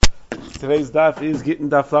Today's daf is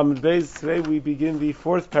Gittin daf Lamed Beis. Today we begin the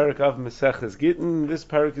fourth parak of Maseches Gittin. This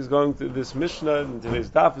parak is going to, this Mishnah, and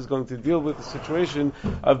today's daf is going to deal with the situation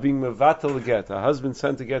of being mevatel a get. A husband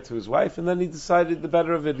sent a get to his wife, and then he decided the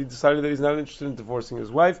better of it. He decided that he's not interested in divorcing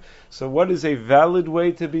his wife. So what is a valid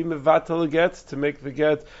way to be mevatel a get, to make the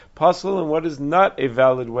get possible, and what is not a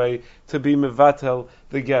valid way to be mevatel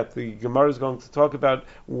the get? The Gemara is going to talk about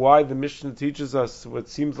why the Mishnah teaches us what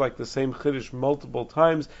seems like the same chiddush multiple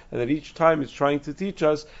times, and that each time is trying to teach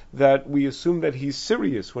us that we assume that he's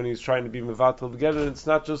serious when he's trying to be mevatel the get, and it's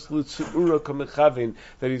not just l'tzu'ura kamechavin,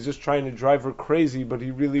 that he's just trying to drive her crazy, but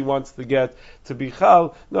he really wants the get to be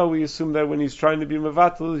chal. No, we assume that when he's trying to be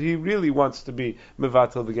mevatel, he really wants to be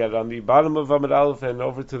mevatel the get. On the bottom of Amud Aleph and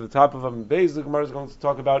over to the top of Amud Beis, the Gemara is going to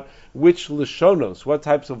talk about which lashonos, what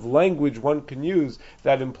types of language one can use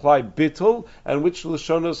that imply bitul, and which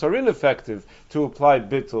lashonos are ineffective to apply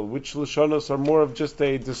bitul, which lashonos are more of just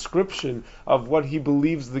a description of what he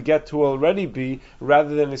believes the get to already be,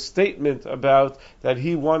 rather than a statement about that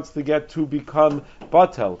he wants the get to become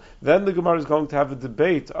batel. Then the Gemara is going to have a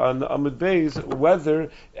debate on Amud Beis whether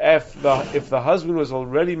if the husband was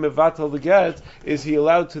already mevatel the get, is he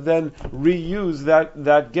allowed to then reuse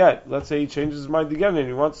that get? Let's say he changes his mind again and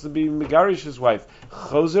he wants to be megarish his wife.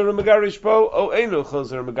 Chozer megarish bo, o eino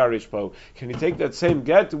chozer megarish bo. Can he take that same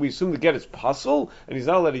get? Do we assume the get is pasul and he's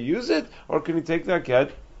not allowed to use it, or can he take that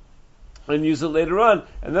get and use it later on?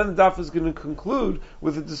 And then the daf is going to conclude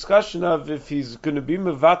with a discussion of, if he's going to be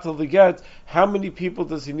mevatel the get, how many people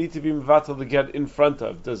does he need to be mevatel the get in front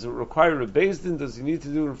of? Does it require a beis din? Does he need to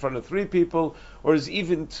do it in front of 3 people? Or is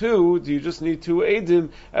even 2, do you just need 2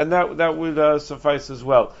 eidim? And that would suffice as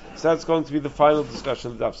well. So that's going to be the final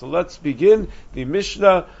discussion of the daf. So let's begin. The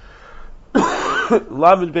Mishnah,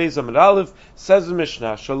 Lamed Beis Amud Aleph, says the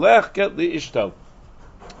Mishnah, Sholech get li ishto.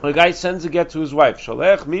 A guy sends a get to his wife.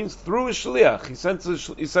 Sholech means through a shliach. He sends a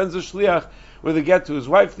shliach with a get to his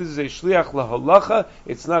wife. This is a shliach lahalacha.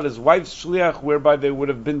 It's not his wife's shliach, whereby they would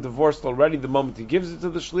have been divorced already the moment he gives it to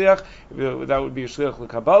the shliach. That would be a shliach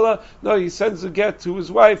l'kabbalah. No, he sends a get to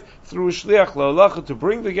his wife through a shliach lahalacha to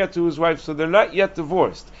bring the get to his wife, so they're not yet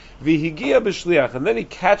divorced. Vihigia b'shliach, and then he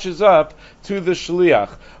catches up to the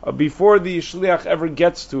shliach before the shliach ever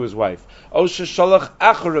gets to his wife. O sheshalach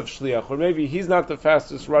acharav shliach, or maybe he's not the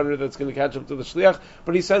fastest runner that's going to catch up to the shliach,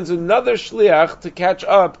 but he sends another shliach to catch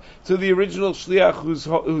up to the original shliach who's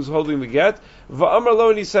holding the get. Va'amar lo,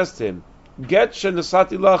 and he says to him, get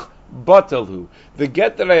shenasati lach batelhu. The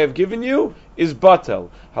get that I have given you is batel.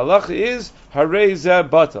 Halacha is harei zeh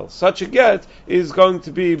batel. Such a get is going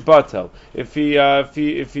to be batel if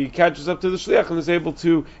he catches up to the shliach and is able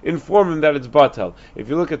to inform him that it's batel. If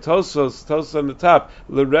you look at Tosos on the top,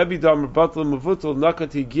 l'Rebbe damar batel mevutel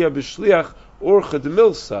nakati gia b'shliach orcha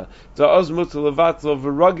demilsa da'azmut levatlo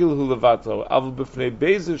v'ragil hu levatlo avul b'fnei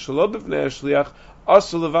beizin shelo b'fnei hashliach.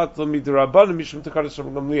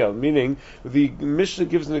 Meaning, the Mishnah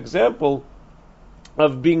gives an example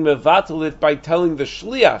of being mevatel it by telling the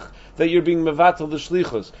shliach that you're being mevatel the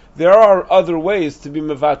shlichus. There are other ways to be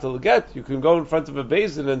mevatel a get. You can go in front of a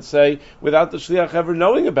beis din and say, without the shliach ever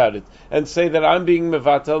knowing about it, and say that I'm being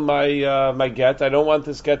mevatel my get. I don't want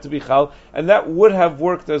this get to be chal, and that would have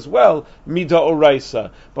worked as well, mida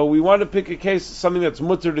oraisa. But we want to pick a case, something that's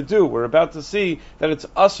mutter to do. We're about to see that it's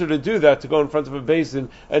usher to do that, to go in front of a beis din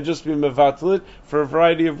and just be mevatel it for a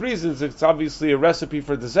variety of reasons. It's obviously a recipe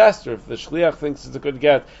for disaster. If the shliach thinks it's a good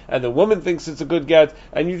get, and the woman thinks it's a good get,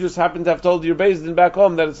 and you just happen to have told your beis din back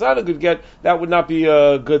home that it's not a good get, that would not be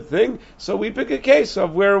a good thing. So we pick a case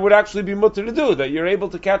of where it would actually be mutter to do, that you're able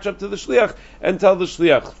to catch up to the shliach and tell the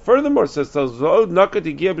shliach. Furthermore, says that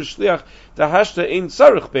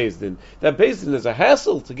beis din is a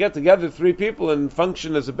hassle to get together 3 people and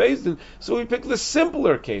function as a beis din, so we pick the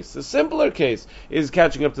simpler case. The simpler case is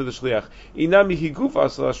catching up to the shliach.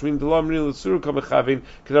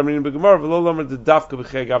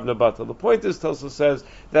 The point is, Tosa says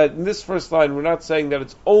that in this first line, we're not saying that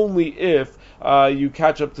it's only if you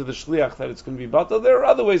catch up to the shliach that it's going to be batal. There are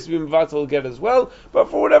other ways to be batal get as well, but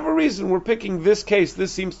for whatever reason, we're picking this case.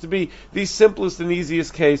 This seems to be the simplest and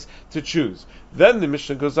easiest case to choose. Then the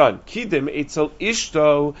Mishnah goes on. Kidim etzel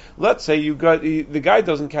ishto. Let's say the guy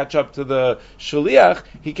doesn't catch up to the shliach,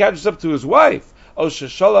 he catches up to his wife. Or he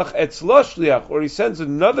sends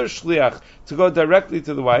another shliach to go directly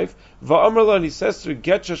to the wife. Va'amar lo, and he says to her,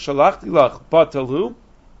 get shalachti lach batalhu.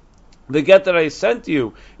 The get that I sent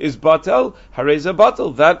you is batel, hareza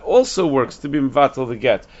batel. That also works to be mvatel the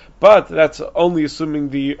get. But that's only assuming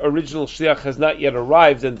the original shliach has not yet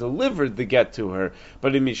arrived and delivered the get to her.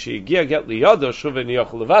 But once the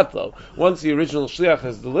original shliach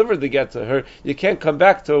has delivered the get to her, you can't come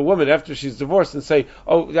back to a woman after she's divorced and say,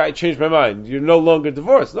 "Oh, I changed my mind. You're no longer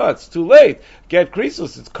divorced." No, it's too late. Get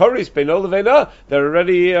krisos. It's koris beino leveina. They're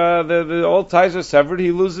already all ties are severed.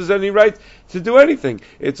 He loses any right to do anything.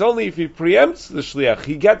 It's only if he preempts the shliach,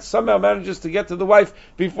 he somehow manages to get to the wife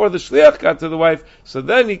before the shliach got to the wife, so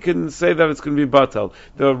then he can say that it's going to be batal.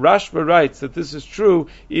 The Rashba writes that this is true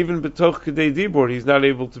even betoch kedei dibur. He's not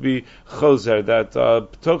able to be choser. That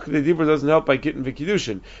betoch kedei dibur doesn't help by gittin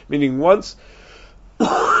v'kiddushin. Meaning once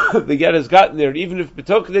the get has gotten there, even if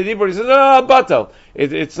betoch kedei dibur, he says, "No, batal."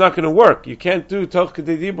 It's not going to work. You can't do toch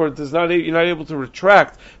kedei dibur. You're not able to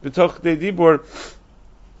retract betoch kedei dibur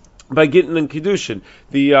by Gittin and Kiddushin.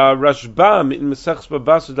 The Rashbam in Mesechus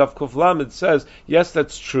Babasu Daf Kuf Lamed says, yes,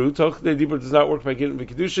 that's true. Toch Kedei Dibur does not work by Gittin and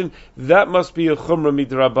Kiddushin. That must be a Chumrah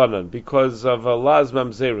Midrabanan because of Laz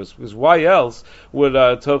Mamzerus. Because why else would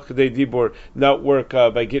Toch Kedei Dibur not work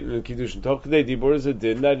by Gittin and Kiddushin? Toch Kedei Dibur is a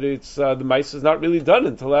din that it's the Maisa is not really done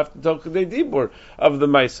until after Toch Kedei Dibur of the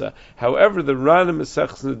Maisa. However, the Ran in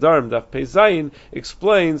Mesechus Nedarim Daf Pei Zayin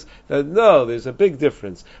explains that no, there's a big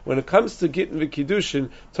difference. When it comes to Gittin and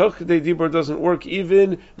Kiddushin, Toch Kedei Dibur doesn't work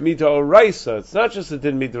even Mida Oraisa. It's not just a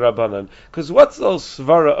din Mida Rabbanan. Because what's the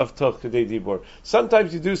svara of Toch Kedei Dibur?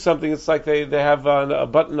 Sometimes you do something, it's like they have a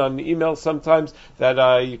button on the email sometimes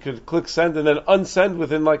that you could click send and then unsend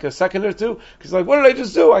within like a second or two. Because like, what did I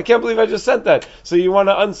just do? I can't believe I just sent that. So you want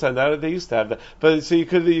to unsend that. They used to have that. But so you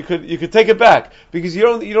could take it back. Because you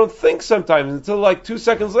don't think sometimes until like 2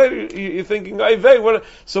 seconds later you're thinking, what?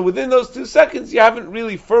 So within those 2 seconds you haven't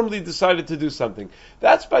really firmly decided to do something.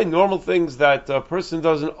 That's by normal things that a person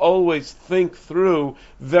doesn't always think through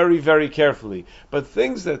very, very carefully. But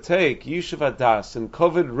things that take Yishuv Hadas and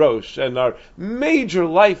Kovid Rosh and are major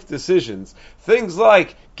life decisions, things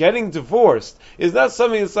like getting divorced, is not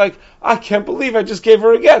something that's like, I can't believe I just gave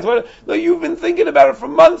her a get. No, you've been thinking about it for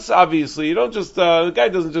months, obviously. You don't just, the guy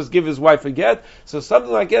doesn't just give his wife a get. So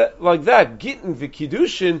something like that, Gittin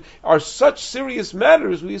v'Kiddushin, are such serious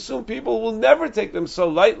matters, we assume people will never take them so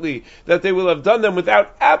lightly that they will have done them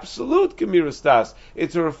without absolute gemiras das.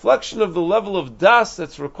 It's a reflection of the level of das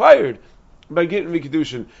that's required by Gittin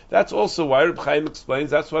v'Kiddushin. That's also why Reb Chaim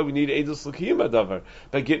explains, that's why we need Eidus L'Kiyum Adavar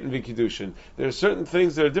by Gittin v'Kiddushin. There are certain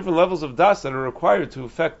things, there are different levels of das that are required to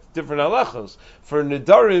affect different halachos. For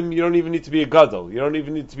Nedarim, you don't even need to be a gadol. You don't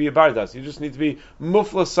even need to be a bardas. You just need to be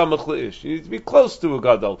mufla samach le'ish. You need to be close to a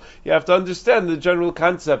gadol. You have to understand the general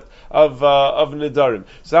concept of Nedarim.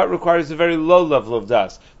 So that requires a very low level of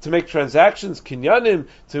das. To make transactions, kinyanim,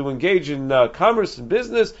 to engage in commerce and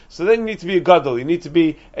business, so then you need to be a gadol. You need to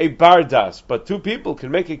be a bardas. But two people can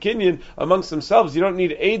make a kinyan amongst themselves. You don't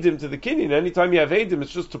need edim to the kinyan. Anytime you have edim,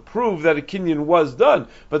 it's just to prove that a kinyan was done.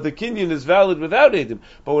 But the kinyan is valid without edim.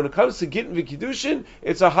 But when it comes to Gittin v'Kiddushin,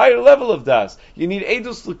 it's a higher level of das. You need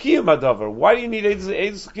edus l'kiyum adavar. Why do you need edus?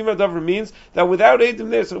 Edus l'kiyum adavar means that without edim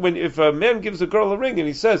there, so if a man gives a girl a ring and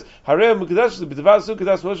he says, Harei Mukdash B'Tavasu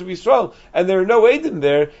K'das Moshe Yisrael, and there are no edim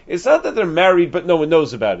there, it's not that they're married but no one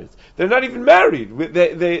knows about it. They're not even married. The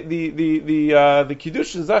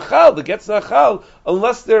Kiddushin is not chal, the get's not chal,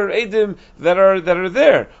 unless there are edim that are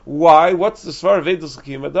there. Why? What's the svar of edus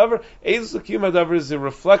l'kiyum adavar? Edus l'kiyum adavar is a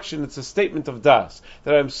reflection, it's a statement of das.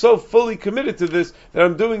 That I'm so fully committed to this that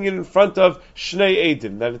I'm doing it in front of Shnei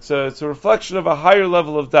Edim. That it's a reflection of a higher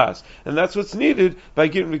level of das. And that's what's needed by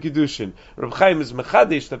Gittin v'Kiddushin. Reb Chaim is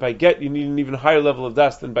mechadish that by get you need an even higher level of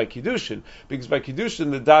das than by Kiddushin. Because by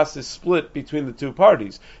Kiddushin the das is split between the two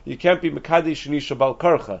parties. You can't be mechadish and isha bal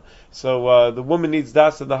karcha. So the woman needs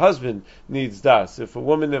das and the husband needs das. If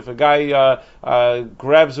a guy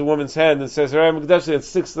grabs a woman's hand and says, and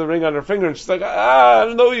sticks the ring on her finger and she's like, I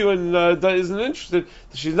don't know you, and isn't interested,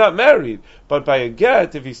 she's not married. But by a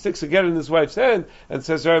get, if he sticks a get in his wife's hand and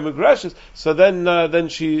says Megreshes, so then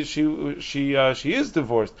she is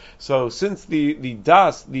divorced. So since the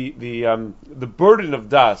das, the burden of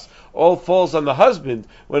das all falls on the husband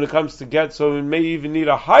when it comes to get, so it may even need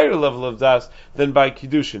a higher level of das than by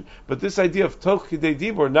Kiddushin. But this idea of Toch Kedei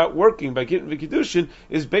Dibur not working by Gittin v'Kiddushin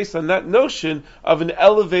is based on that notion of an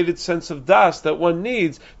elevated sense of das that one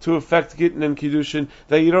needs to affect Gittin and Kiddushin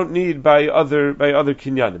that you don't need by other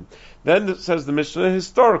kinyanim. Then it says the Mishnah, a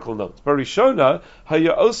historical note. Barishona,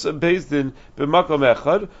 haya osa bezdin b'makom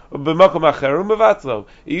echad, or b'makom acher u'mevatlo.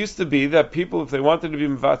 It used to be that people, if they wanted to be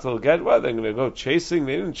mevatlo get, well, they're going to go chasing.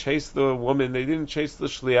 They didn't chase the woman. They didn't chase the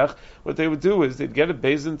shliach. What they would do is they'd get a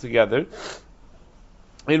bezdin together,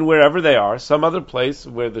 in wherever they are, some other place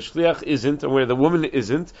where the shliach isn't and where the woman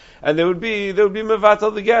isn't, and they would be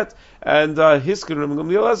mevatel the get. And Hiskin Rav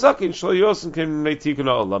Gamliel Azakin Shlo Yosin came Tikkun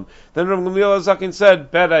Olam. Then Rav Gamliel Azakin said,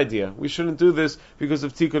 bad idea. We shouldn't do this because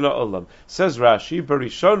of Tikkun Olam. Says Rashi,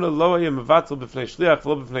 Barishona Lo Hayem Mevatel B'fnei Shliach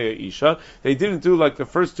Lo B'fnei Isha. They didn't do like the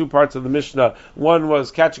first two parts of the Mishnah. One was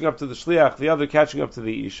catching up to the Shliach, the other catching up to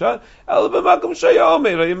the Isha. El B'makom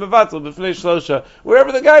Shayomer Hayem Mevatel B'fnei Shlosha.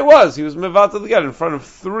 Wherever the guy was, he was Mevatel again in front of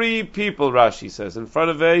three people. Rashi says in front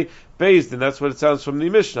of a Beis Din. That's what it sounds from the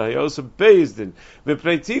Mishnah. He also Beis Din.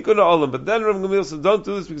 Tikkun Olam. But then Rav Gamliel said, don't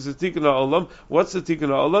do this because it's Tikkun Olam. What's the Tikkun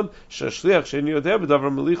Olam? Shashliach she'eni yodeh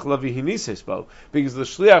b'davar malich lavi hinises bo. Because the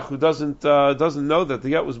shliach who doesn't know that the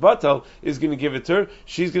get was batal is going to give it to her.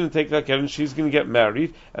 She's going to take that get and she's going to get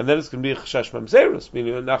married, and then it's going to be a chashash mamzerus,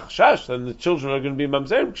 meaning a chashash. Then the children are going to be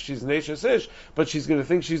mamzer because she's an eshes ish, but she's going to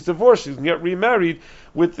think she's divorced. She's going to get remarried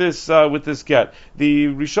with this get. The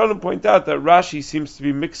Rishonim point out that Rashi seems to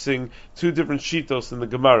be mixing two different shitos in the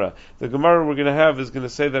Gemara. The Gemara we're going to have is going to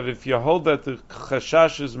say that if you hold that the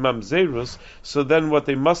chashash is mamzerus, so then what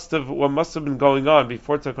must have been going on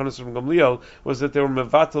before Takanos from Gamliel was that they were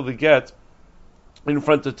mevatel the get in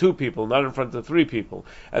front of two people, not in front of three people.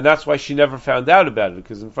 And that's why she never found out about it,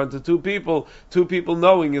 because in front of two people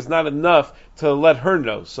knowing is not enough to let her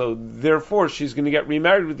know. So therefore she's going to get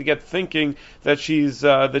remarried with the get thinking that she's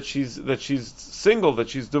single, that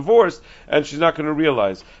she's divorced, and she's not going to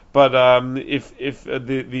realize. But if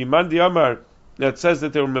the Mandi Amar that says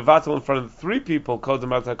that they were mevatel in front of three people, called the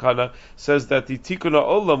Matakana, says that the Tikkun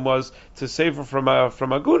Olam was to save her from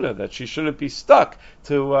Aguna, that she shouldn't be stuck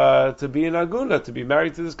to be in Aguna, to be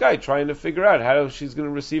married to this guy, trying to figure out how she's going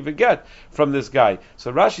to receive a get from this guy.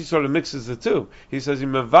 So Rashi sort of mixes the two. He says,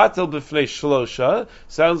 mevatel b'fnei shlosha,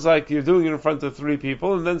 sounds like you're doing it in front of three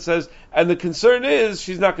people, and then says, and the concern is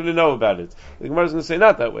she's not going to know about it. The Gemara is going to say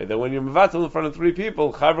not that way, that when you're mevatel in front of three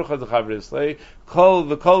people, the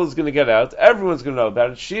kol is going to get out, everyone's going to know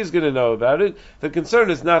about it, she's going to know about it. The concern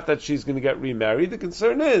is not that she's going to get remarried, the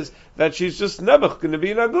concern is that she's just nebuch, going to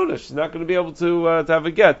be in Aguna. She's not going to be able to have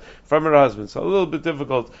a get from her husband. So a little bit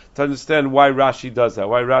difficult to understand why Rashi does that,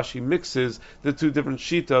 why Rashi mixes the two different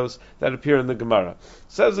shitos that appear in the Gemara.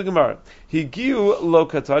 Says the Gemara, Higiu lo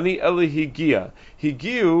katani eli higia.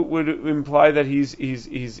 Higiu would imply that he's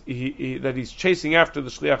chasing after the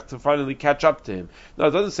shliach to finally catch up to him. No,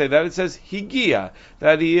 it doesn't say that. It says higia,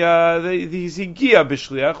 that he's higia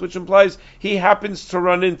b'shliach, which implies he happens to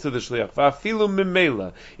run into the shliach. Va'afilu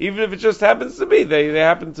mimela, even if it just happens to be they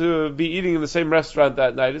happen to be eating in the same restaurant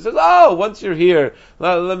that night. It says, oh, once you're here,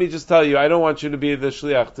 let me just tell you, I don't want you to be the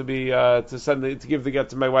shliach, to give the get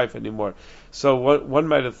to my wife anymore. So one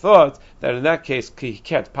might have thought that in that case he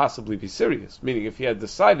can't possibly be serious. Meaning, if he had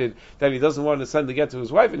decided that he doesn't want to send the get to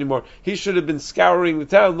his wife anymore, he should have been scouring the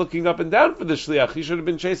town, looking up and down for the shliach. He should have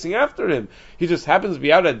been chasing after him. He just happens to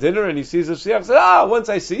be out at dinner and he sees the shliach. Says, once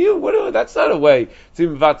I see you, that's not a way to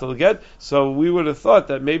mevatel get. So we would have thought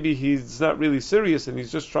that maybe he's not really serious and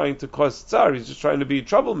he's just trying to cause tsar. He's just trying to be a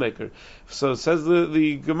troublemaker. So it says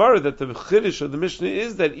the Gemara that the chiddush of the Mishnah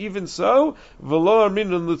is that even so, v'lo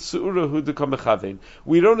arminun l'tzu'ura hu dekam mechavein.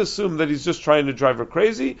 We don't assume that he's just trying to drive her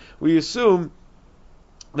crazy. We assume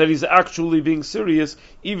that he's actually being serious,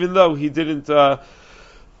 even though he didn't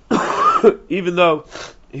he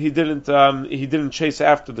didn't chase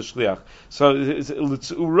after the shliach. So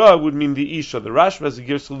l'tzu'ura would mean the isha. The Rashba has a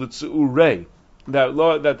gives l'tzu'urei. That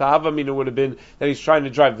the Havamina would have been that he's trying to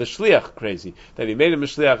drive the shliach crazy, that he made him a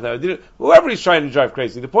shliach. Now, whoever he's trying to drive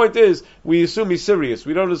crazy. The point is, we assume he's serious.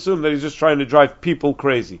 We don't assume that he's just trying to drive people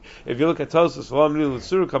crazy. If you look at Tosfos,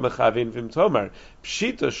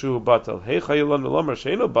 Pshita shu batal, heichayilon lomar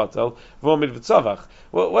sheino batal, v'omid v'tzavach.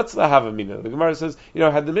 Well, what's the Havamina? The Gemara says,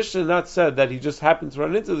 had the Mishnah not said that he just happened to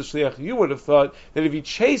run into the shliach, you would have thought that if he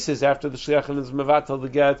chases after the shliach and is mevatel the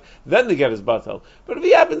get, then the get is batal. But if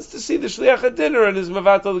he happens to see the shliach at dinner and is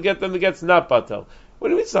mevatel the get, then the get's not batal. What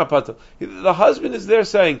do you mean it's not batal? The husband is there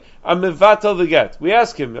saying, I'm mevatel the get. We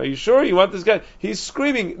ask him, are you sure you want this get? He's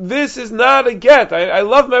screaming, this is not a get. I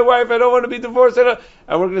love my wife, I don't want to be divorced. And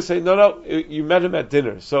we're going to say, no, you met him at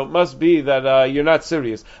dinner. So it must be that you're not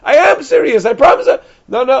serious. I am serious, I promise.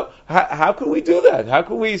 No. How can we do that? How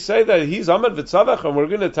can we say that he's Amad V'tzavach and we're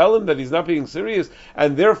going to tell him that he's not being serious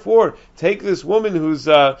and therefore take this woman who's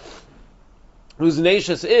who's an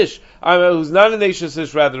Eishes Ish, who's not an Eishes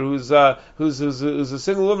Ish, rather, who's a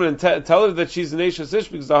single woman, and tell her that she's an Eishes Ish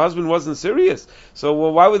because the husband wasn't serious. So,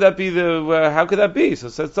 well, why would that be how could that be? So,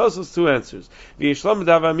 it says us two answers. Is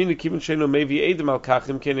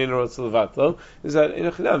that,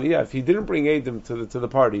 if he didn't bring Edom to the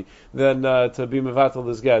party, then, to be Mevatel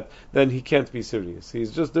this get, then he can't be serious.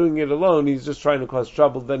 He's just doing it alone, he's just trying to cause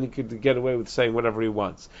trouble, then he could get away with saying whatever he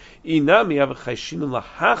wants. We're not,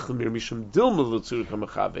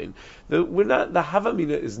 the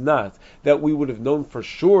Havamina is not that we would have known for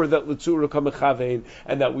sure that L'tzura Kamechavein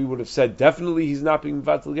and that we would have said definitely he's not being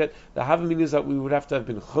Mevatel get. The Havamina is that we would have to have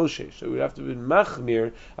been Choshesh, we would have to have been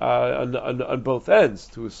Machmir on both ends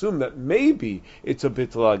to assume that maybe it's a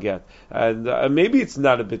Bitul get, and maybe it's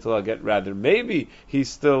not a Bitul get, rather maybe he's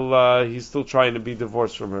still trying to be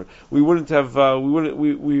divorced from her. We would have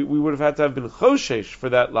had to have been Choshesh for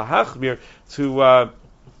that Lahachmir to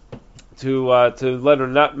let her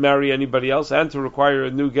not marry anybody else, and to require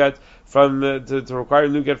a new get from to require a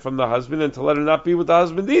new get from the husband, and to let her not be with the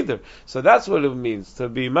husband either. So that's what it means to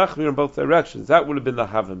be machmir in both directions. That would have been the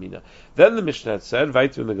havamina. Then the Mishnah had said,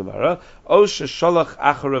 "Vaytu in the Gemara, O shesholach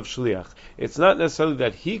acharav shliach." It's not necessarily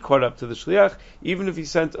that he caught up to the shliach, even if he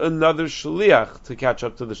sent another shliach to catch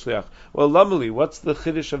up to the shliach. Well, lamali, what's the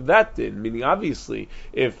chiddush of that din? Meaning, obviously,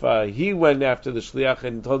 if he went after the shliach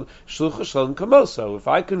and told shlucha shalom kamoso, if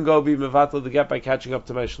I can go be mevatel the get by catching up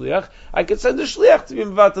to my shliach, I could send a shliach to be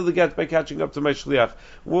mevatel the get by catching up to my shliach.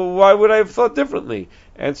 Well, why would I have thought differently?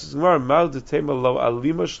 Answers Gemara, Mal detema lo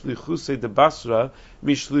alima shlichuse de basra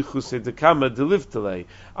mishlichuse de kama delivtele.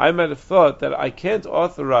 I might have thought that I can't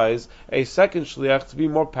authorize a second shliach to be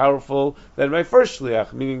more powerful than my first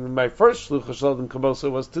shliach, meaning my first shlucha shalom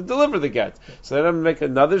kamoso was to deliver the get. So then I'm going to make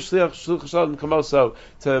another shliach shlucha shalom kamoso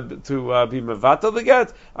to be mevatel the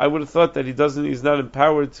get. I would have thought that he's not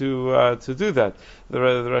empowered to do that. The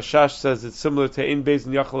Rashash says it's similar to in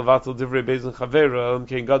bezin yachal avatel divrei bezin chavera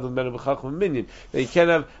kein gadol menu b'chacham minyan. That you can't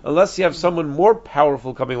have, unless you have someone more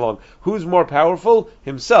powerful coming along. Who's more powerful?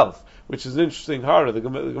 Himself. Which is an interesting hara. The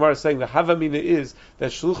Gemara is saying the havamina is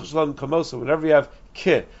that shluch shalom kamosa, whenever you have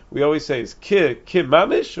ki, we always say, is ki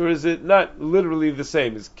mamish, or is it not literally the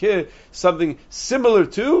same? Is ki something similar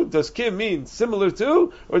to? Does ki mean similar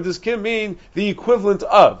to? Or does ki mean the equivalent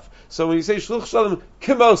of? So when you say shluch shalom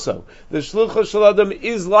kimoso, the shluch shalom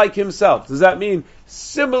is like himself. Does that mean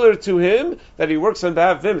similar to him, that he works on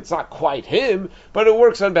behalf of him? It's not quite him, but it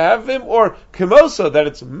works on behalf of him. Or kimoso, that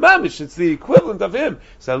it's mamish, it's the equivalent of him.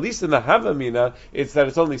 So at least in the havamina, it's that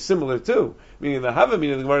it's only similar to. Meaning the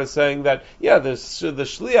havamina, the Gemara is saying that, yeah, the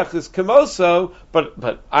shliach is kimoso,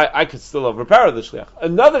 but I could still overpower the shliach.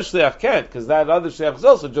 Another shliach can't, because that other shliach is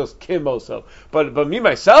also just kimoso. But me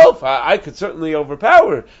myself, I could certainly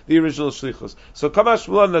overpower the original shlichus. So kamash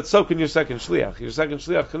mulan, that's so can your second shliach. Your second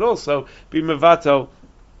shliach can also be mevato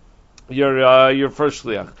your first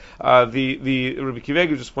shliach. The Rabbi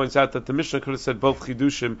Kivegu just points out that the Mishnah could have said both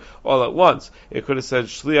chidushim all at once. It could have said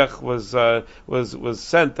shliach was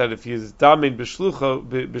sent, that if he's damin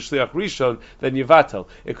b'shliach rishon, then yivatel.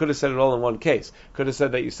 It could have said it all in one case. Could have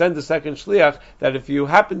said that you send the second shliach, that if you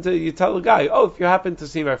happen to, you tell a guy, if you happen to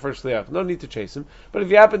see my first shliach, no need to chase him, but if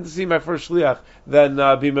you happen to see my first shliach, then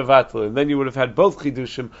be mevatel, and then you would have had both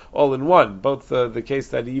chidushim all in one. Both the case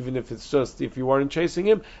that even if it's just if you weren't chasing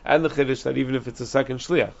him, and the that even if it's a second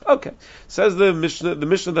shliach. Okay. Says the Mishnah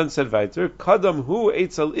then said weiter, Kadam hu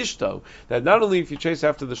eitzel ishto, that not only if you chase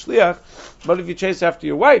after the shliach, but if you chase after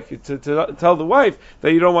your wife, to tell the wife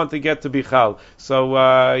that you don't want to get to bichal.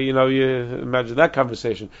 So, you imagine that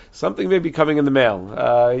conversation. Something may be coming in the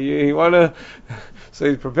mail. You want to, so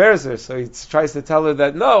he prepares her, so he tries to tell her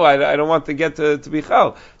that, no, I don't want to get to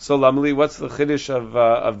bichal. So, Lamli, what's the chiddush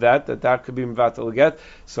of that could be mvatal get?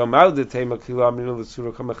 So, Ma'udetei makila aminu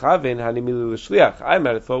l'tzura kamechave, I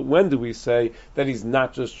might have thought, when do we say that he's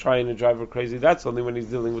not just trying to drive her crazy? That's only when he's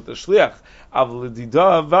dealing with the shliach.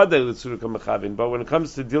 But when it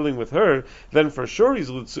comes to dealing with her, then for sure he's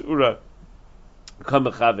l'tzura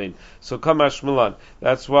kamechavin. So kamash milan.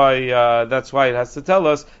 That's why it has to tell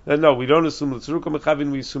us that no, we don't assume l'tzuru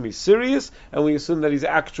kamechavin. We assume he's serious, and we assume that he's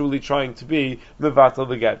actually trying to be mevatel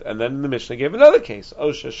the get. And then the Mishnah gave another case.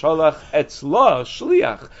 Osha shalach etzla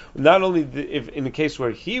shliach. Not only if in a case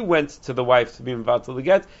where he went to the wife to be mevatel the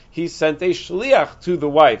get, he sent a shliach to the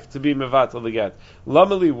wife to be mevatel the get.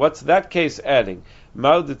 Lamali, what's that case adding?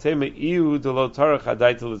 Mao detema iu de lo tarach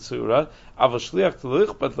adaita l'tzura. I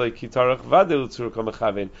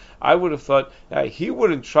would have thought he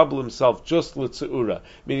wouldn't trouble himself just l'tzeura.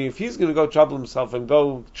 Meaning, if he's going to go trouble himself and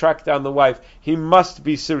go track down the wife, he must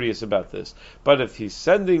be serious about this. But if he's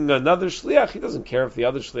sending another shliach, he doesn't care if the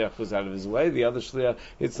other shliach was out of his way. The other shliach,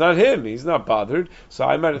 it's not him. He's not bothered. So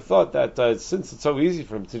I might have thought that since it's so easy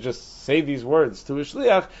for him to just say these words to a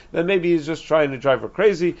shliach, then maybe he's just trying to drive her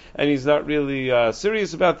crazy and he's not really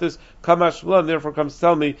serious about this. Kamash Malan therefore comes to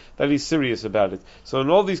tell me that he's serious about it. So in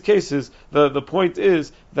all these cases, the point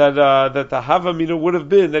is that the Havamina would have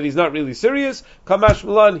been that he's not really serious. Kamash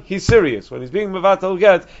Malan, he's serious. When he's being mevatel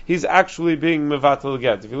get, he's actually being mevatel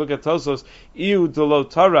get. If you look at Tosos, iu delo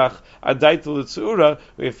tarach adaitel tzura,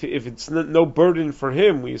 if it's no burden for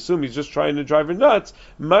him, we assume he's just trying to drive her nuts.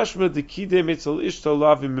 Mashma dekide mitzel ishto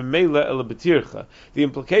lavim memela el betircha. The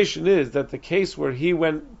implication is that the case where he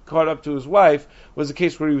caught up to his wife was a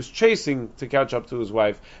case where he was chasing to catch up to his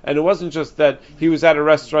wife, and it wasn't just that he was at a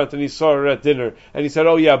restaurant and he saw her at dinner and he said,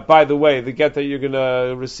 oh yeah, by the way, the get that you're going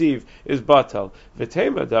to receive is batel.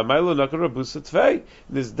 V'tema da mailo nakar rabusa tvei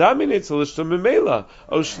nizdaminetz alishto memela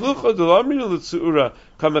o shlucha delamrinu l'tzuura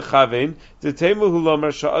kamechavein detema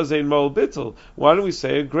hulomar sha'azein mol bitul. Why don't we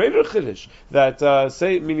say a greater chiddush that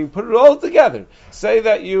say, meaning put it all together. Say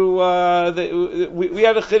that you we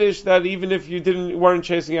had a chiddush that even if you weren't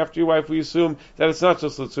chasing after your wife, we assume that it's not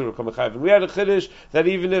just l'tzura kamechavein. We had a chiddush that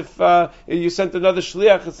even if you sent another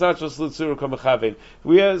shliach, it's not just l'tzura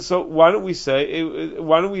kamechavein. So why don't we say?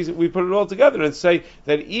 Why don't we put it all together and say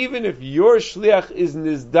that even if your shliach is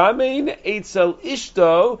nizdamein eitzel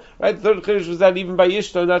ishto, right? The third chiddush was that even by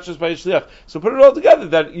ishto, not just by a shliach. So put it all together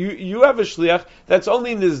that you have a shliach that's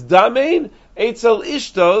only nizdamein eitzel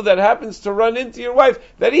ishto that happens to run into your wife.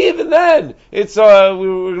 That even then it's we're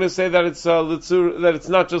going to say that it's that it's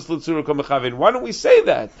not just l'tzura kamechavin. Why don't we say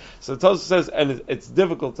that? So Tosa says, and it's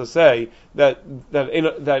difficult to say that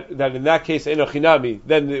in that case enochinami,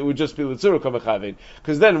 then it would just be l'tzura kamechavin,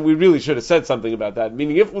 because then we really should have said something about that.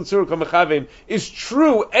 Meaning, if l'tzura kamechavin is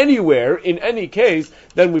true anywhere in any case,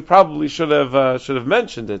 then we probably should have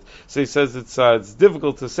mentioned it. So he says it's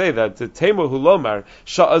difficult to say that the tema hulomar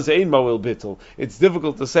sha'az ein ma'il bitul. It's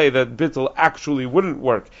difficult to say that bitul actually wouldn't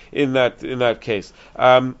work in that case.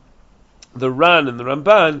 The Ran and the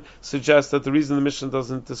Ramban suggest that the reason the Mishnah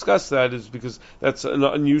doesn't discuss that is because that's an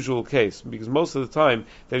unusual case. Because most of the time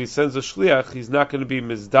that he sends a shliach, he's not going to be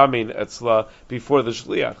mizdamin etzla before the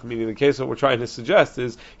shliach. Meaning, the case what we're trying to suggest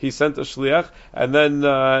is he sent a shliach and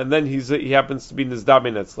then he happens to be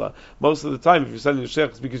nizdamin etzla. Most of the time, if you're sending a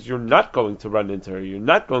shliach, it's because you're not going to run into her. You're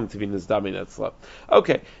not going to be nizdamin etzla.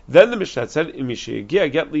 Okay. Then the Mishnah said,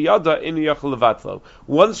 get liyada in yachal levatlo.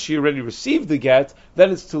 Once she already received the get,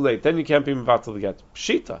 then it's too late. Then you can't be mevatel the get.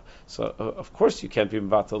 Pshita. So of course you can't be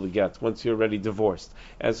mevatel the get once you're already divorced.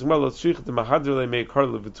 As well,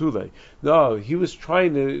 no, he was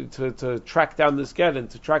trying to track down this get and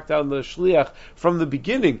to track down the shliach from the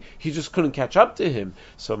beginning. He just couldn't catch up to him.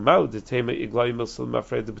 So I might have thought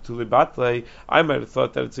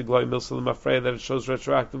that it's iglai milsalim afraid that it shows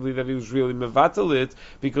retroactively that he was really mevatel it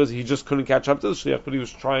because he just couldn't catch up to the shliach, but he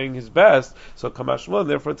was trying his best. So Kamashma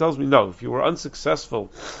therefore tells me no. If you were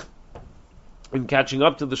unsuccessful in catching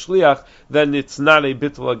up to the shliach, then it's not a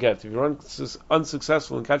bitul get. If you're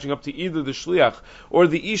unsuccessful in catching up to either the shliach or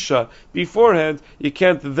the isha beforehand, you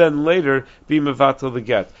can't then later be mevatel the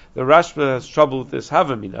get. The Rashba has trouble with this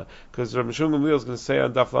havamina because Rav Mishum Gamliel is going to say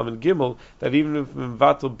on Daf Lamed Gimel that even if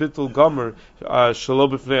mevatel bitul gomer shelo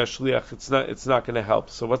b'fnei shliach, it's not going to help.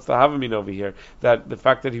 So what's the havamina over here? That the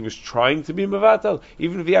fact that he was trying to be mevatel,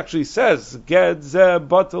 even if he actually says get zeh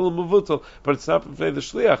batel mevutel, but it's not b'fnei the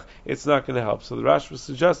shliach, it's not going to help. So the Rashba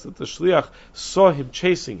suggests that the shliach saw him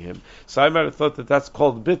chasing him. So I might have thought that that's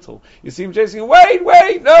called bitul. You see him chasing him, wait,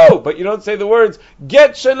 no! But you don't say the words,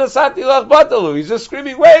 get shenasati lach batalu. He's just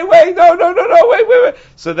screaming, wait, no, wait.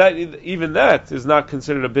 So that, even that is not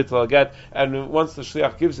considered a bitul get, and once the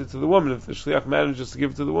shliach gives it to the woman, if the shliach manages to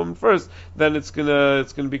give it to the woman first, then it's gonna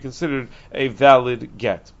be considered a valid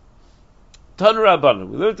get. Tan Rabbanan,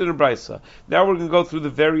 we learned in a Brisa. Now we're going to go through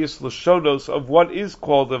the various lashonos of what is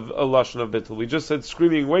called a lashon of bittul. We just said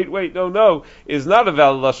screaming, wait, no, is not a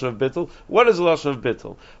valid lashon of bittul. What is a lashon of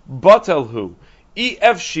bittul? Batel hu,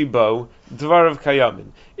 ef shibo, dvarav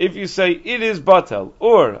kayamin. If you say it is batel,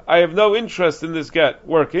 or I have no interest in this get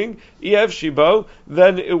working, ef shibo,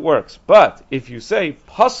 then it works. But if you say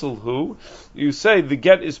pasul hu, you say the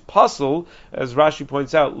get is pasul, as Rashi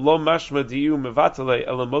points out, lo mashma diu mevatale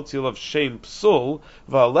elamotziel of shem psul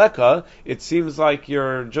va'aleka. It seems like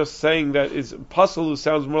you're just saying that is pasul, who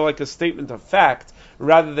sounds more like a statement of fact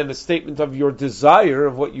rather than a statement of your desire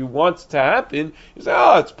of what you want to happen, you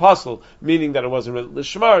say, it's possible, meaning that it wasn't written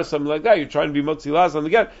lishma or something like that. You're trying to be motzi laz on the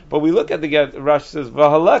get, but we look at the get. Rashi says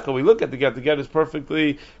v'haleka. We look at the get. The get is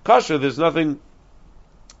perfectly kosher. There's nothing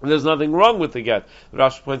wrong with the get.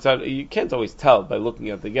 Rashi points out you can't always tell by looking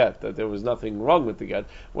at the get that there was nothing wrong with the get.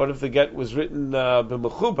 What if the get was written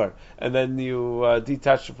b'mechubar and then you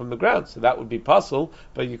detached it from the ground? So that would be puzzle,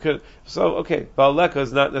 but you could. So okay, ba'aleka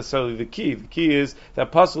is not necessarily the key. The key is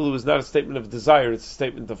that puzzle is not a statement of desire; it's a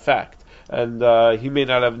statement of fact. And he may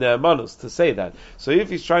not have ne'amanos to say that. So if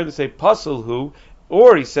he's trying to say puzzle who,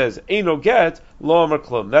 or he says eino get lo amar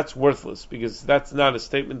klum, that's worthless because that's not a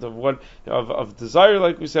statement of desire.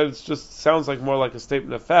 Like we said, it just sounds like more like a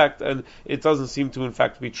statement of fact, and it doesn't seem to in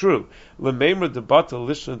fact be true. Lemeimer de batel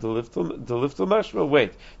lishna de liftel mashma.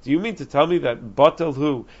 Wait, do you mean to tell me that batel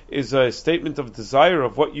hu is a statement of desire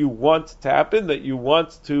of what you want to happen, that you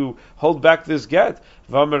want to hold back this get?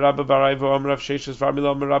 V'amar Rabba Baraiva, Amar Rav Sheshes,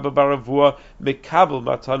 V'amar Rabba Baravua, Mekabel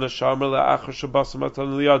matana sharmer la'achar shabasa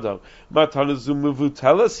matana liyado. Matana zu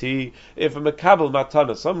muvutelas he, if a Mekabel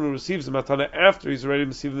matana, someone who receives the matana after he's already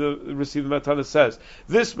received the matana, says,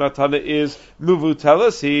 this matana is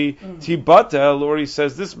muvutelas he, tibatel, or he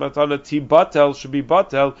says, this matana tibatel should be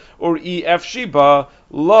batel, or ef shiba,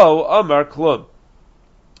 lo amar klum.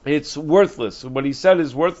 It's worthless. What he said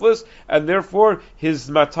is worthless, and therefore his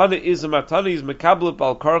matana is a matana. He's mekabel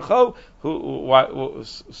bal karcho.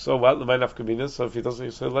 So what? L'maynaf kabina. So if he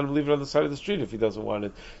doesn't, so let him leave it on the side of the street if he doesn't want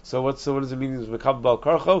it. So what does it mean? He's mekabel bal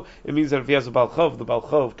karcho. It means that if he has a balchov, the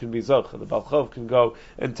balchov can be zocha. The balchov can go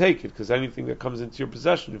and take it because anything that comes into your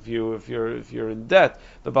possession, if you're in debt,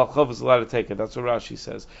 the balchov is allowed to take it. That's what Rashi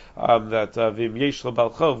says. That v'im yesh lo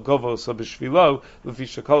balchov govo so b'shvilo l'fi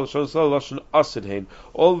shakol lashon so lashon asid hein.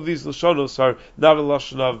 All of these lashonos are not a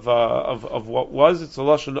lashon of what was. It's a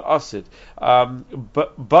lashon asid.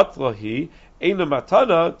 But lahi. Eina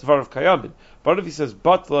matana dvarav kayamin. But if he says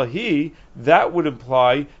batlahi, that would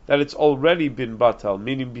imply that it's already been batal,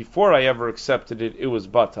 meaning before I ever accepted it, it was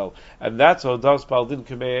batal, and that's odas baldin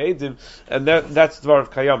kamei edin, and that's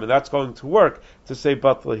dvarav kayamin. That's going to work to say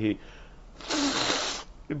batlahi.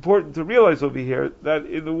 Important to realize over here that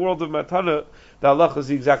in the world of matana, the halacha is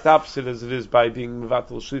the exact opposite as it is by being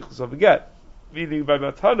mevatel shlichus of a get. Meaning by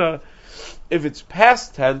matana, if it's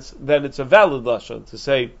past tense, then it's a valid lashon to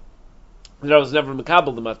say that I was never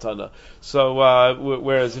mekabel the matana. So,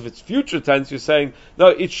 whereas if it's future tense, you're saying, no,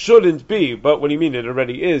 it shouldn't be, but what do you mean? It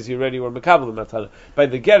already is. You already were mekabel the matana. By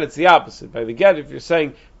the get, it's the opposite. By the get, if you're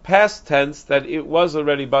saying past tense, that it was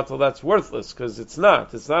already batal, that's worthless, because it's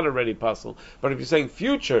not already pasul. But if you're saying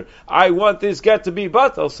future, I want this get to be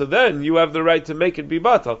batal, so then you have the right to make it be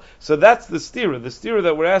batal. So that's the stira. The stira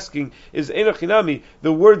that we're asking is enochinami.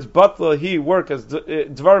 The words batla work as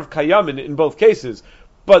dvar kayamin in both cases.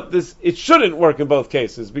 But it shouldn't work in both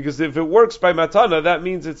cases, because if it works by matana, that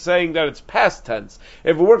means it's saying that it's past tense.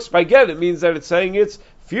 If it works by get, it means that it's saying it's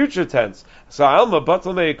future tense. So Alma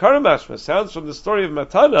batal meikara mashma sounds from the story of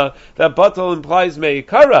matana that batal implies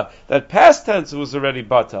meikara, that past tense was already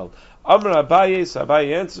batal. Amar Abaye, so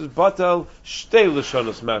Abaye answers batal shtei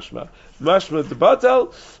lashonos mashma. Mashma de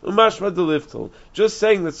batal, mashma de liftel. Just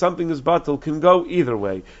saying that something is batal can go either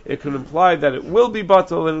way. It can imply that it will be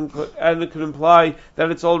batal, and it can imply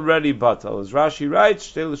that it's already batal. As Rashi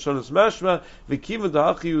writes, shtei lashonos mashma, v'kiva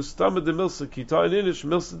da'achi ustama de milsa kita'in inish,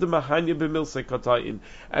 milsa de mahanya be milsa kata'in.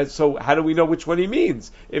 And so, how do we know which one he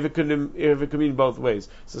means? If it can mean both ways.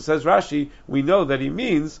 So says Rashi, we know that he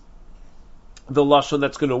means the lashon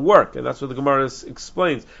that's going to work, and that's what the Gemara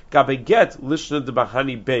explains. Gabe get lishna de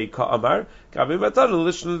bahani be ka'amar, gabe matana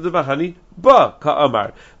lishna de bahani ba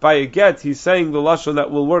ka'amar. By a get, he's saying the lashon that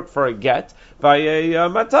will work for a get. By a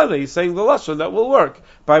matana, he's saying the lashon that will work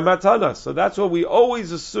by matana. So that's what we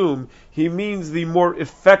always assume. He means the more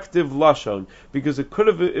effective lashon, because the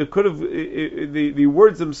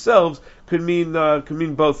words themselves could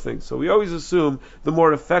mean both things. So we always assume the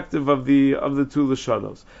more effective of the two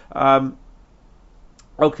lashonos.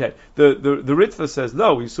 Okay, the Ritva says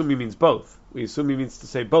no. We assume he means both. We assume he means to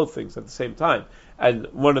say both things at the same time, and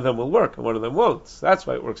one of them will work and one of them won't. So that's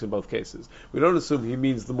why it works in both cases. We don't assume he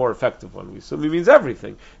means the more effective one. We assume he means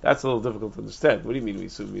everything. That's a little difficult to understand. What do you mean we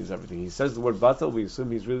assume he means everything? He says the word batal, we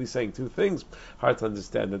assume he's really saying two things. Hard to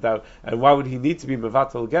understand that. And why would he need to be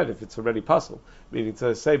mevatel again if it's already pasul? Meaning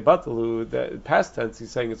to say batal, the past tense,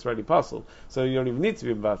 he's saying it's already pasul. So you don't even need to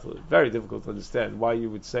be mevatel. Very difficult to understand why you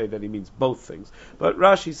would say that he means both things. But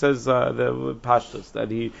Rashi says the pashtus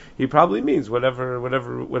that he probably means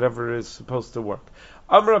whatever is supposed to work.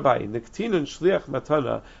 Amrabai, Niktinun Shliach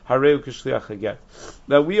Matana, Hareu K'Shliach HaGet.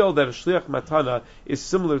 Now we hold that a Shliach Matana is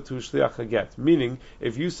similar to a Shliach HaGet, meaning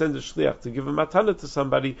if you send a Shliach to give a Matana to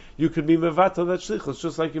somebody, you could be Mevatel that Shlichus,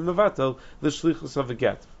 just like you Mevatel the Shlichus of a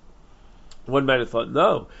Get. One might have thought,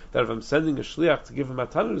 no, that if I'm sending a shliach to give a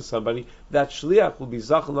matana to somebody, that shliach will be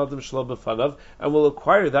zachal adam shlo b'fanav and will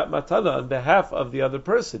acquire that matana on behalf of the other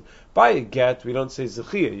person. By a get, we don't say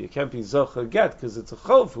zechia. You can't be zocha get because it's a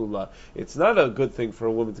chovula. It's not a good thing for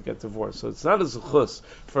a woman to get divorced, so it's not a zechus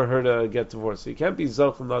for her to get divorced. So you can't be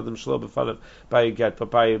zachal adam shlo b'fanav by a get, but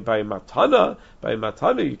by a matana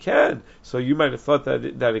you can. So you might have thought that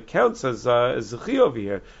it counts as zechia over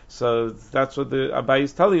here. So that's what the Abai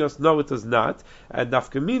is telling us. No, it does not. And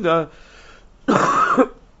nafkamina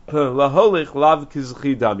laholich lav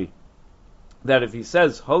kizchi dami. That if he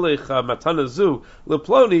says holech matana zu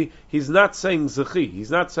leploni, he's not saying zechi.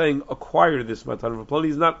 He's not saying acquire this matana for ploni.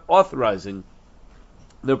 He's not authorizing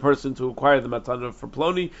the person to acquire the matana for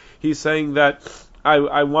ploni. He's saying that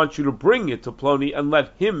I want you to bring it to ploni and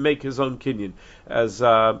let him make his own kinyan, as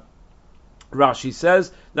Rashi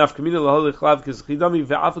says, "Nafkamina laholich lav kizchidami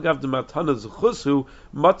ve'afagav de matana zechusu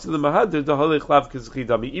matz the mahadir de holich lav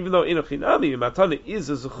kizchidami." Even though inochinami matana is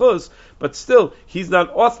a zechus, but still he's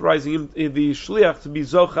not authorizing him, the shliach, to be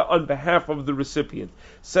zocha on behalf of the recipient.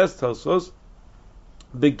 Says Tosos,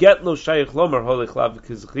 "Beget lo shayich lomer holich lav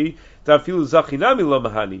kizchi tafilu zachinami lo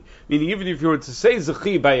mahani." Meaning, even if you were to say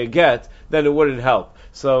zechi by a get, then it wouldn't help.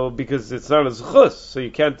 So, because it's not a zechus, so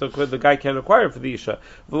you can't, the guy can't acquire for the isha.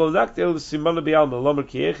 So we're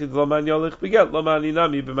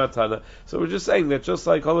just saying that just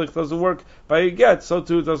like holich doesn't work by a get, so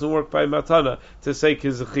too it doesn't work by a matana to say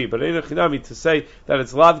kizechi. But einachinami, to say that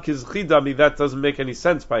it's lav kizechi dami, that doesn't make any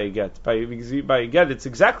sense by a get. By a get, it's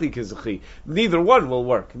exactly kizechi. Neither one will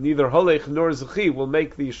work. Neither holich nor zechi will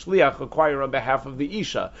make the shliach acquire on behalf of the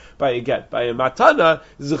isha by a get. By a matana,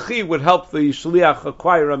 zechi would help the shliach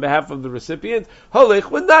acquire on behalf of the recipient. Holich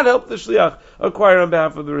would not help the shliach acquire on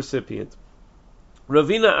behalf of the recipient.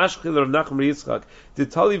 Ravina Ashkel Rav Nachman Yitzchak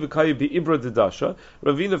Ditali v'kayi be'ibra dedasha.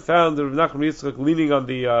 Ravina found Rav Nachman Yitzchak leaning on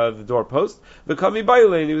the doorpost. V'kami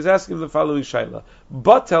bayulei, and he was asking him the following shaila: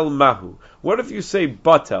 Batel mahu. What if you say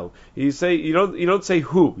batel? You don't say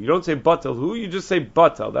who. You don't say batel who. You just say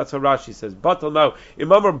batel. That's how Rashi says. Batel mahu.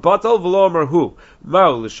 Imamar batel v'lo amar who.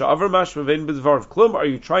 Mahu l'sha'avar mashma vein b'dvar klum. Are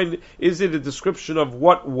you trying? Is it a description of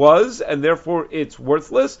what was and therefore it's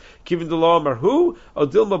worthless? Kivin d'lo amar who.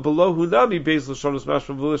 Odilma below hunami beis l'shonos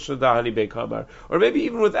mashma v'lishadahani bekamar. Or maybe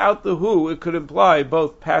even without the who, it could imply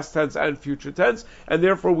both past tense and future tense, and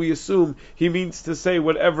therefore we assume he means to say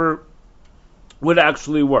whatever would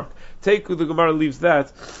actually work. Teku, the Gemara leaves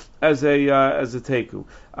that as a teku.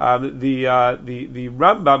 The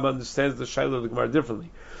Rambam understands the Shaila of the Gemara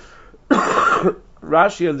differently.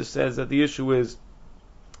 Rashi understands that the issue is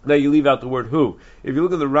that you leave out the word who. If you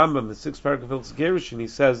look at the Rambam, the 6th paragraph of Gerushin, he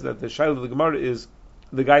says that the Shaila of the Gemara is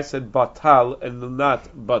the guy said batal and not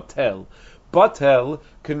batel. Batel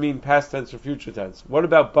can mean past tense or future tense. What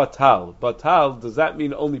about batal? Batal, does that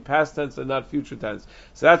mean only past tense and not future tense?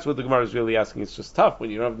 So that's what the Gemara is really asking. It's just tough when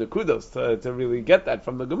you don't have nekudos to really get that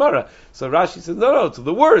from the Gemara. So Rashi says, no, it's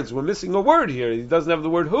the words. We're missing a word here. He doesn't have the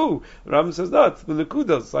word who. The Rambam says, no, it's the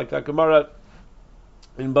nekudos, like that Gemara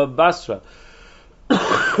in Bab Basra,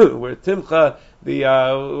 where Timcha,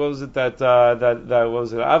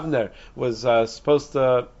 Avner was supposed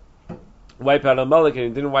to wipe out Amalek, and he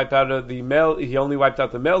didn't wipe out the male. He only wiped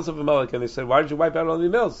out the males of Amalek, and they said, "Why did you wipe out only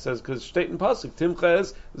the males?" He says, "Because Shteit and Pasuk Timcha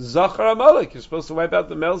is Zachar Amalek. You're supposed to wipe out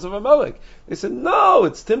the males of Amalek." They said, "No,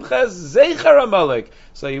 it's Timcha is Zeichar Amalek."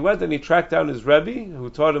 So he went and he tracked down his Rebbe, who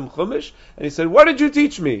taught him Chumash, and he said, "What did you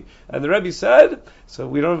teach me?" And the Rebbe said, "So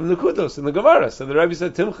we don't have Nekudos in the Gemara." So the Rebbe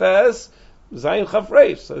said, "Timcha is Zayin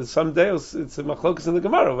Chafreish." So someday it's a machlokas in the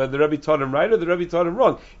Gemara, whether the Rebbe taught him right or the Rebbe taught him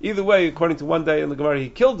wrong. Either way, according to one day in the Gemara, he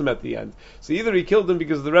killed him at the end. So either he killed him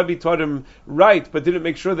because the Rebbe taught him right, but didn't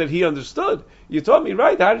make sure that he understood. You taught me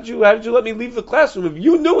right. How did you let me leave the classroom? If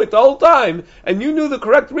you knew it the whole time and you knew the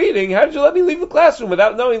correct reading, how did you let me leave the classroom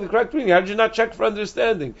without knowing the correct reading? How did you not check for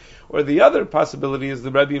understanding? Or the other possibility is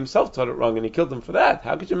the Rebbe himself taught it wrong and he killed him for that.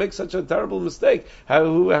 How could you make such a terrible mistake?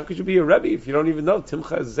 How could you be a Rebbe if you don't even know?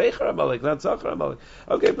 Timcha is Zeichar Amalek, not Zachar Amalek.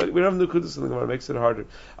 Okay, but we don't have Nekudos in the Gemara. It makes it harder.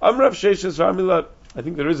 Amrav Sheishes Ramila. I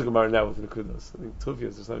think there is a Gemara now with Nekudos. I think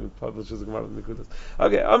Tufias or something publishes a Gemara with Nekudos.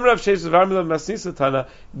 Okay, Amrav Sheishes Ramila Masnisa Tana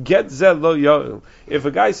Get Zel Lo Yoel. If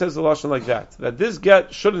a guy says a lashon like that this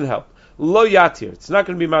get shouldn't help. Lo yatir, it's not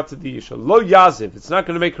going to be matzah the isha. Lo yaziv, it's not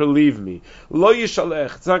going to make her leave me. Lo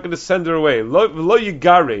yishalech, it's not going to send her away. Lo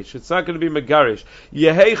yigaresh, it's not going to be megaresh.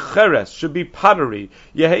 Yehei cheres, should be pottery.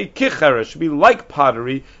 Yehei kicheres, should be like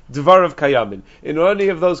pottery. Dvar of kayamin. In any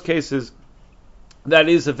of those cases, that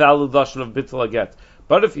is a valid lashon of bitul aget.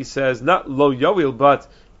 But if he says not lo yoil, but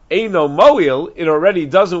Eino moil, it already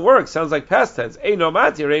doesn't work. Sounds like past tense. Eino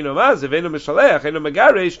matir, eino maziv, eino mishalech, eino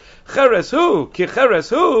megaresh, cheres hu, ki cheres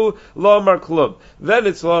hu, lo amar klum. Then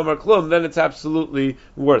it's lo amar klum, then it's absolutely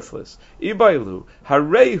worthless. Ibailu,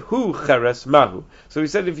 harei hu cheres mahu. So he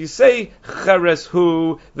said if you say cheres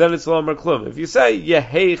hu, then it's lo amar klum. If you say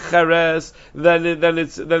yehei cheres, then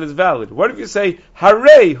it's valid. What if you say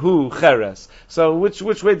harei hu cheres? So which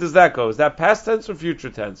way does that go? Is that past tense or future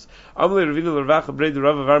tense? Amalei Ravina l'Ravacha Brei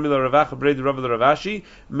Rava Varmila Ravacha Brei Rava l'Ravashi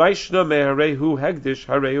Maishna meharehu hegdish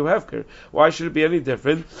harehu hefker. Why should it be any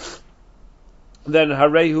different than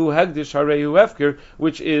harehu hegdish harehu hefker,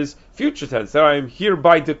 which is future tense? That I am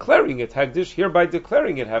hereby declaring it hegdish, hereby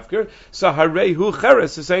declaring it hefker. So harehu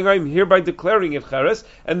cheres is saying I am hereby declaring it cheres,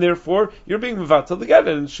 and therefore you're being mevatel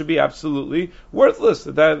together, and it should be absolutely worthless.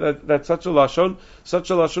 That such a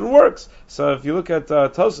lashon works. So if you look at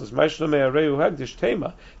Tosas, Maishna meharehu hegdish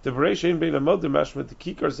tema, the bereish ein bein amod mashmat the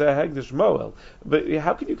kikar zeh hegdish moel. But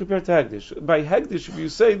how can you compare to hegdish? By hegdish, if you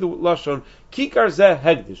say the lashon kikar zeh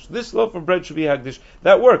hegdish, this loaf of bread should be hegdish.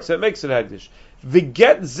 That works. That makes it hegdish.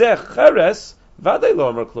 V'get zeh cheres vadei lo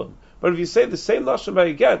amar klum. But if you say the same lashon by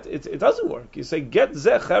a get, it doesn't work. You say get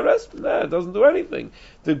zeh cheres, it doesn't do anything.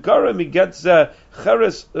 The gara mi get zeh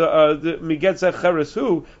cheres, mi get zeh cheres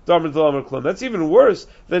hu damar lo amar klum. That's even worse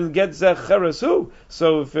than get zeh cheres hu.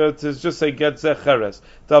 So if to just say get zeh cheres,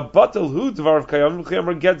 the batel hu dvar of kayam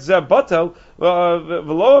l'chiyamar get zeh batel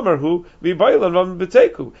v'lo amar hu v'baylan vam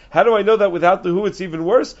b'teku. How do I know that without the hu it's even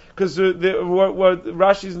worse? Because what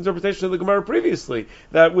Rashi's interpretation of the Gemara previously,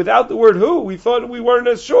 that without the word hu, we thought we weren't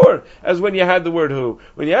as sure as when you had the word hu.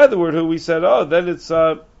 When you had the word hu, we said,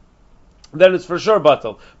 then it's for sure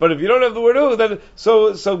batal. But if you don't have the word hu, then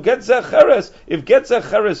so get zecheres. If get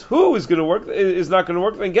zecheres hu is going to work, is not going to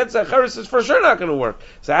work, then get zecheres is for sure not going to work.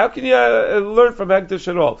 So how can you learn from hegdish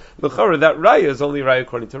at all? L'chara, that raya is only raya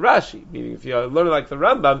according to Rashi. Meaning, if you learn like the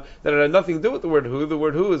Rambam, that it had nothing to do with the word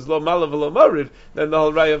hu is lo malav lo morid, then the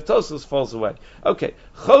whole raya of Tosfos falls away. Okay,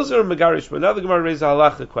 chozer megarish. But now the Gemara raises a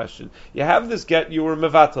halacha question. You have this get, you were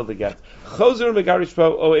mevatel the get. Chozer megarish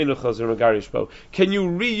bo o enu chozer megarish bo. Can you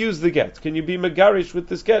reuse the get? Can you be megarish with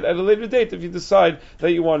this get at a later date if you decide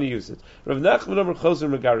that you want to use it? Rav Nachman Amar chozer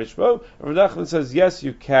megarish bo. Rav Nachman says yes,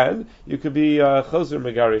 you can. You could be chozer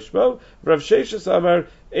megarish bo. Rav Sheshes Amar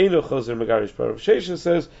Eino chozer megarish bo. Rav Sheshes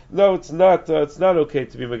says no, it's not okay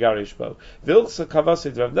to be megarish bo. Vilchsa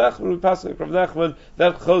kavasid Rav Nachman. We pass like Rav Nachman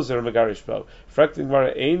that chozer megarish bo. Frakting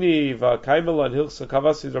Mara Eini v'Kaimel on Hilchsa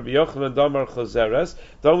kavasid Rabbi Yochanan damar chozeres.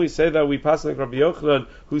 Don't we say that we pass like Rabbi Yochanan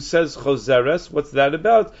who says chozeres? What's that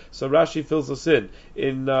about? So Rashi fills us in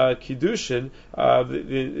Kiddushin.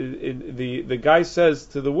 The guy says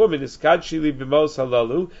to the woman, "Iskad shili b'mos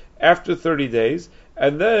halalu," after 30 days,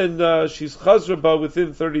 and then she's chazra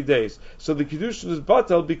within 30 days. So the Kiddushin is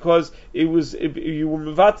batal because you were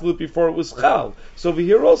mevatel before it was chal. So over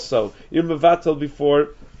here also you're mevatel before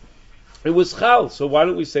it was chal. So why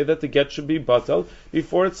don't we say that the get should be batal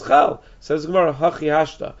before it's chal? Says Gemara, hachi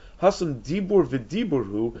hashta. Hasam dibur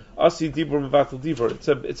v'diburhu, asi dibur mevatel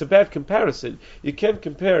dibur. It's a bad comparison. You can't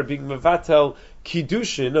compare being mevatel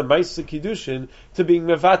kiddushin, a ma'isa kiddushin, to being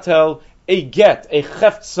mevatel a get, a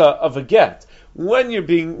cheftza of a get. When you're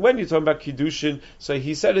talking about kiddushin, so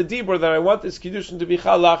he said a dibur that I want this kiddushin to be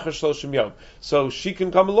chal lachar shloshim yom. So she can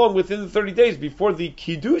come along within the 30 days before the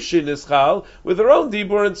kiddushin is chal with her own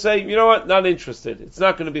dibur and say, you know what, not interested. It's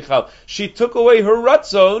not going to be chal. She took away her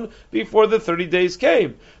ratzon before the 30 days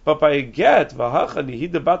came. But by a get, v'hacha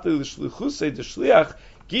nihida batel l'shlichusei d'shliach,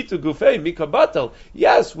 Gitu gufei mikabatel.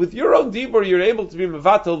 Yes, with your own dibur, you're able to be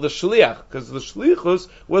mevatel the shliach, because the shlichus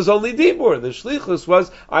was only dibur. The shlichus was,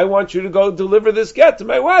 I want you to go deliver this get to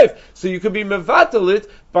my wife. So you could be mevatel it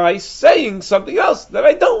by saying something else that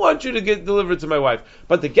I don't want you to get delivered to my wife.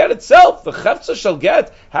 But the get itself, the chefza shall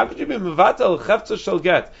get. How could you be mevatel chefza shall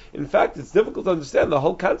get? In fact, it's difficult to understand the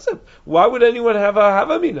whole concept. Why would anyone have a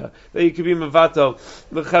havamina that you could be mevatel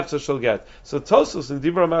the chefza shall get? So Tosfos in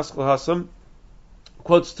Dibra Maskal Hasam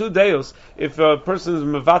quotes two deos if a person is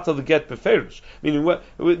mevatel the get beferish. Meaning,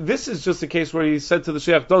 this is just a case where he said to the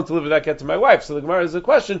shliach, "Don't deliver that get to my wife." So the Gemara has a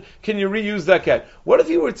question: can you reuse that get? What if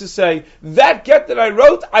he were to say that get that I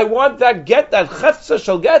wrote, I want that get, that chefza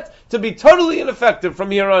shall get, to be totally ineffective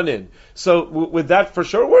from here on in. So would that for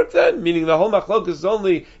sure work then? Meaning the whole machlokas is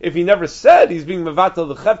only if he never said he's being mevatel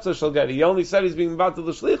the cheptza shall get. He only said he's being mevatel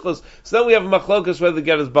the shlichus. So then we have a machlokas whether the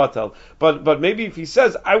get is batel. But maybe if he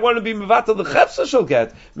says I want to be mevatel the cheptza shall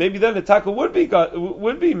get, maybe then the taka would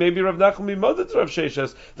be maybe Rav Nachum be moded Rav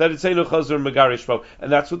Sheshes that it's einu chazer megarish bo,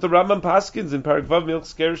 and that's what the Rambam paskins in Parak Vav Milch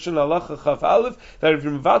Skerishin Halacha Chaf Aleph that if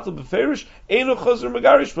you're mevatel beferish einu chazer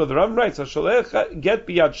megarish bo. The Rambam writes Hashalech get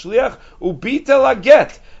biyad shliach ubitel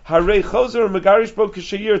aget. Harei chozer megarish bo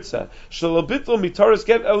k'sheyirtza. Shelo bitlo mitaris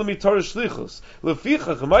get elo mitaris shlichus.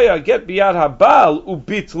 Leficha chemaya get biyad habal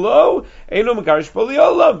ubitlo eno megarish bo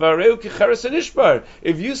liolam. V'areu kicheres anishbar.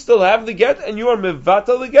 If you still have the get and you are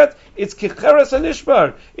mevatel the get, it's kicheres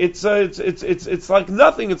anishbar. It's like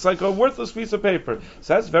nothing. It's like a worthless piece of paper.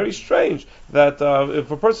 So that's very strange that if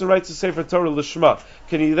a person writes a sefer Torah lishma,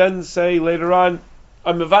 can he then say later on,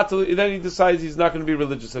 I'm mevatel, then he decides he's not going to be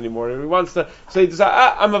religious anymore. He wants to, so he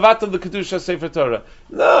decides, I'm mevatel the Kedusha Sefer Torah.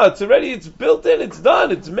 No, it's built in, it's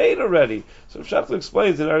done, it's made already. So Shafter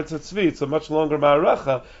explains in Eretz HaTzvi, it's a much longer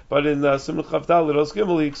ma'aracha, but in Simon Chav Daled Os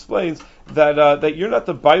Gimel he explains that you're not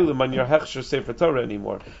the bailim on your Hechsher Sefer Torah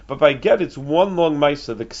anymore. But by get, it's one long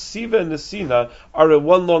Maisa. The Ksiva and the Nesina are a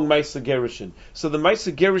one long Maisa Gerushin. So the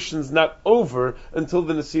Maisa Gerushin is not over until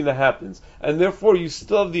the Nesina happens. And therefore you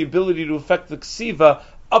still have the ability to affect the Ksiva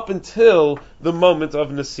up until the moment of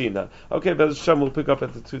Nesina. Okay, Bez Hashem, we'll pick up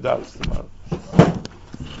at the $2 tomorrow.